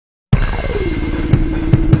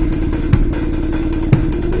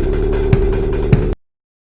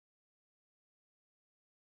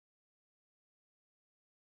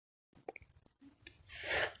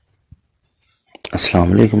अस्सलाम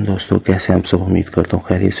वालेकुम दोस्तों, कैसे आप सब। उम्मीद करता हूँ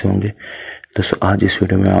खैरियत से होंगे। दोस्तों आज इस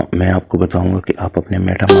वीडियो में मैं आपको बताऊंगा कि आप अपने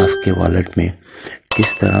मेटामास्क के वॉलेट में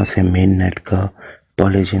किस तरह से मेन नेट का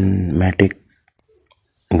पॉलीजन मैटिक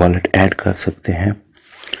वॉलेट ऐड कर सकते हैं।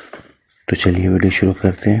 तो चलिए वीडियो शुरू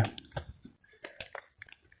करते हैं।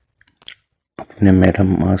 अपने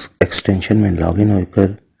मेटामास्क एक्सटेंशन में लॉगिन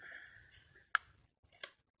होकर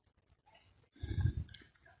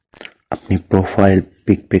अपनी प्रोफाइल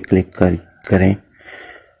पिक पे क्लिक करें।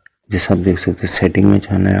 जैसा आप देख सकते हैं, सेटिंग में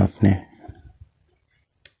जाना है। आपने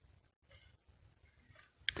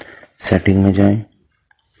सेटिंग में जाएं,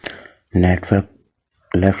 नेटवर्क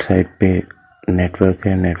लेफ्ट साइड पे नेटवर्क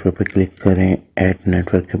है, नेटवर्क पे क्लिक करें, ऐड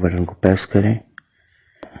नेटवर्क के बटन को प्रेस करें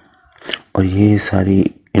और ये सारी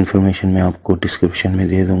इंफॉर्मेशन मैं आपको डिस्क्रिप्शन में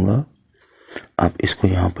दे दूंगा। आप इसको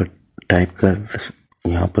यहाँ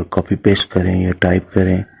पर कॉपी पेस्ट करें या टाइप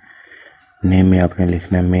करें। नेम में आपने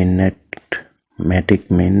लिखना है मेन नेट, मैटिक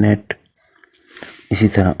मेन नेट। इसी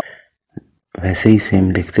तरह वैसे ही सेम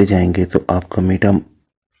लिखते जाएंगे तो आपका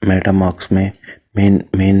मेटामास्क में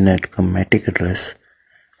मेन नेट का मैटिक एड्रेस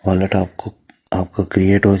वॉलेट आपका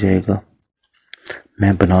क्रिएट हो जाएगा।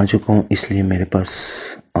 मैं बना चुका हूँ, इसलिए मेरे पास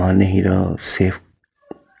आ नहीं रहा सेव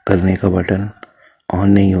करने का बटन, ऑन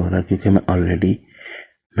नहीं हो रहा क्योंकि मैं ऑलरेडी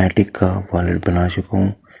मैटिक का वॉलेट बना चुका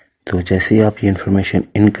हूँ। तो जैसे ही आप ये इन्फॉर्मेशन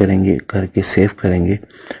इन करेंगे, करके सेव करेंगे,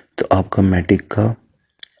 तो आपका मैटिक का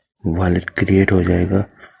वॉलेट क्रिएट हो जाएगा।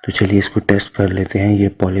 तो चलिए इसको टेस्ट कर लेते हैं। ये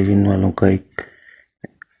पॉलीजन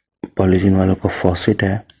वालों का फॉसेट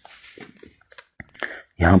है।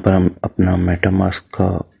 यहाँ पर हम अपना मेटामास्क का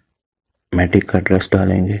मैटिक का एड्रेस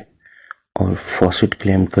डालेंगे और फॉसेट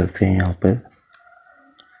क्लेम करते हैं यहाँ पर।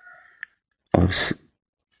 और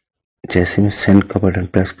जैसे मैं सेंड का बटन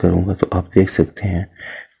प्रेस करूँगा तो आप देख सकते हैं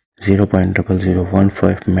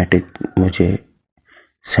 0.0015 मैटिक मुझे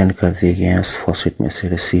सेंड कर दिए गए हैं। उस फॉसेट में से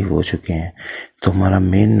रिसीव हो चुके हैं। तो हमारा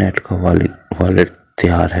मेन नेट का वॉलेट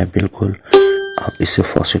तैयार है बिल्कुल। आप इससे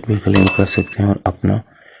फॉसेट भी क्लेम कर सकते हैं और अपना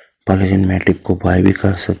पॉलीजन मैटिक को बाय भी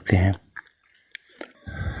कर सकते हैं।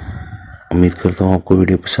 उम्मीद करता हूँ आपको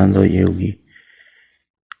वीडियो पसंद आई होगी।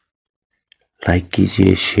 लाइक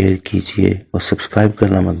कीजिए, शेयर कीजिए और सब्सक्राइब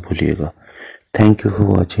करना मत भूलिएगा। Thank you for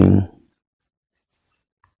watching.